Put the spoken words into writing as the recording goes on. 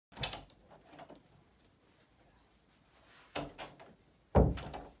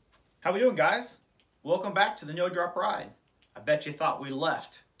How we doing, guys? Welcome back to the No Drop Ride. I bet you thought we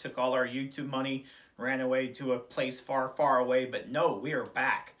left, took all our YouTube money, ran away to a place far, far away, but no, we are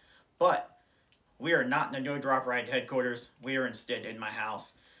back. But we are not in the No Drop Ride headquarters. We are instead in my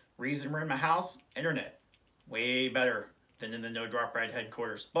house. Reason we're in my house? Internet. Way better than in the No Drop Ride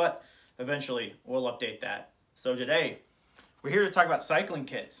headquarters, but eventually we'll update that. So today, we're here to talk about cycling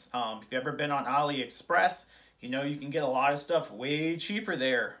kits. If you've ever been on AliExpress, you know you can get a lot of stuff way cheaper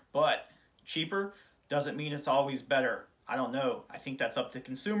there, but cheaper doesn't mean it's always better. I don't know. I think that's up to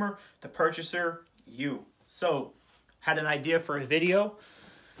consumer, the purchaser, you. So, had an idea for a video.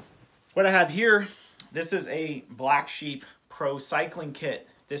 What I have here, this is a Black Sheep Pro cycling kit.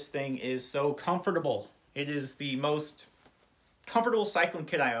 This thing is so comfortable. It is the most comfortable cycling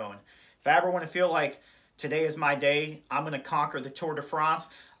kit I own. If I ever want to feel like today is my day, I'm going to conquer the Tour de France,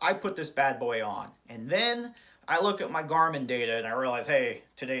 I put this bad boy on. And then I look at my Garmin data and I realize, hey,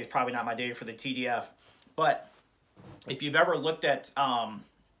 today is probably not my day for the TDF. But if you've ever looked at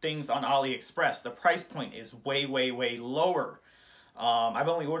things on AliExpress, the price point is way, way, way lower. I've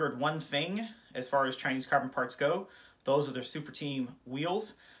only ordered one thing as far as Chinese carbon parts go. Those are their Super Team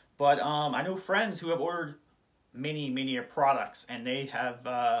wheels. But I know friends who have ordered many products, and they have,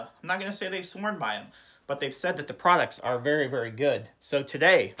 I'm not going to say they've sworn by them, but they've said that the products are very, very good. So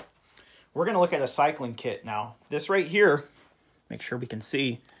today, we're going to look at a cycling kit now. This right here, make sure we can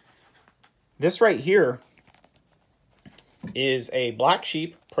see. This right here is a Black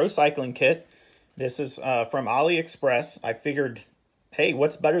Sheep Pro Cycling Kit. This is from AliExpress. I figured, hey,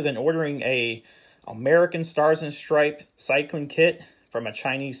 what's better than ordering a American Stars and Stripe cycling kit from a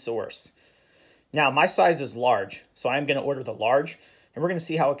Chinese source? Now, my size is large, so I'm going to order the large, and we're going to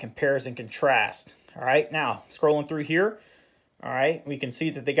see how it compares and contrasts. All right, now, scrolling through here, all right, we can see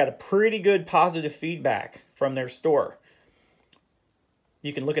that they got a pretty good positive feedback from their store.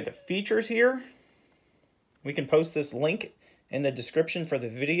 You can look at the features here. We can post this link in the description for the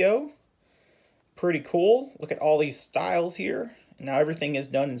video. Pretty cool. Look at all these styles here. Now everything is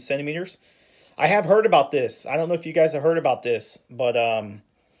done in centimeters. I have heard about this. I don't know if you guys have heard about this, but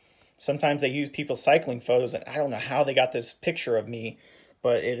sometimes they use people's cycling photos, and I don't know how they got this picture of me,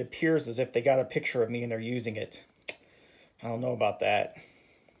 but it appears as if they got a picture of me and they're using it. I don't know about that.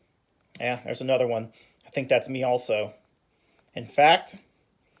 Yeah, there's another one. I think that's me also. In fact,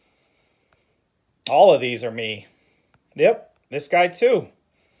 all of these are me. Yep, this guy too.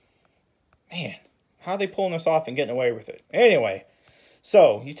 Man, how are they pulling this off and getting away with it? Anyway,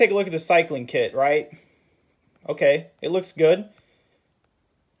 so you take a look at the cycling kit, right? Okay, it looks good.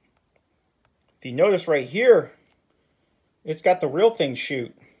 If you notice right here, it's got the real thing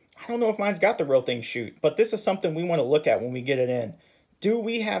chute. I don't know if mine's got the real thing chute, but this is something we want to look at when we get it in. Do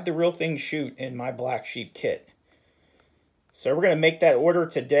we have the real thing chute in my Black Sheep kit? So we're going to make that order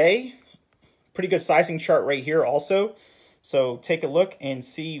today. Pretty good sizing chart right here also. So take a look and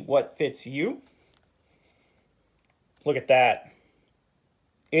see what fits you. Look at that.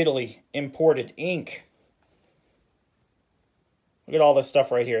 Italy imported ink. Look at all this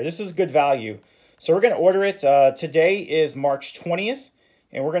stuff right here. This is good value. So we're going to order it. Today is March 20th.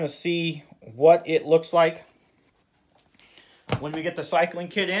 And we're going to see what it looks like when we get the cycling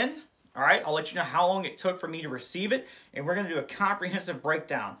kit in. All right, I'll let you know how long it took for me to receive it. And we're going to do a comprehensive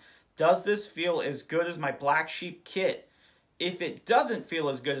breakdown. Does this feel as good as my Black Sheep kit? If it doesn't feel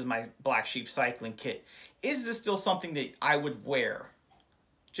as good as my Black Sheep cycling kit, is this still something that I would wear?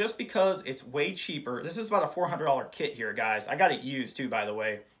 Just because it's way cheaper. This is about a $400 kit here, guys. I got it used too, by the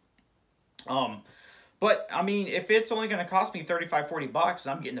way. But, I mean, if it's only going to cost me $35, $40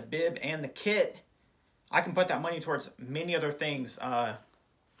 and I'm getting the bib and the kit, I can put that money towards many other things on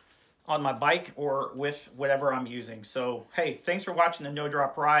my bike or with whatever I'm using. So, hey, thanks for watching the No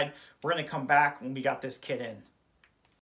Drop Ride. We're going to come back when we got this kit in.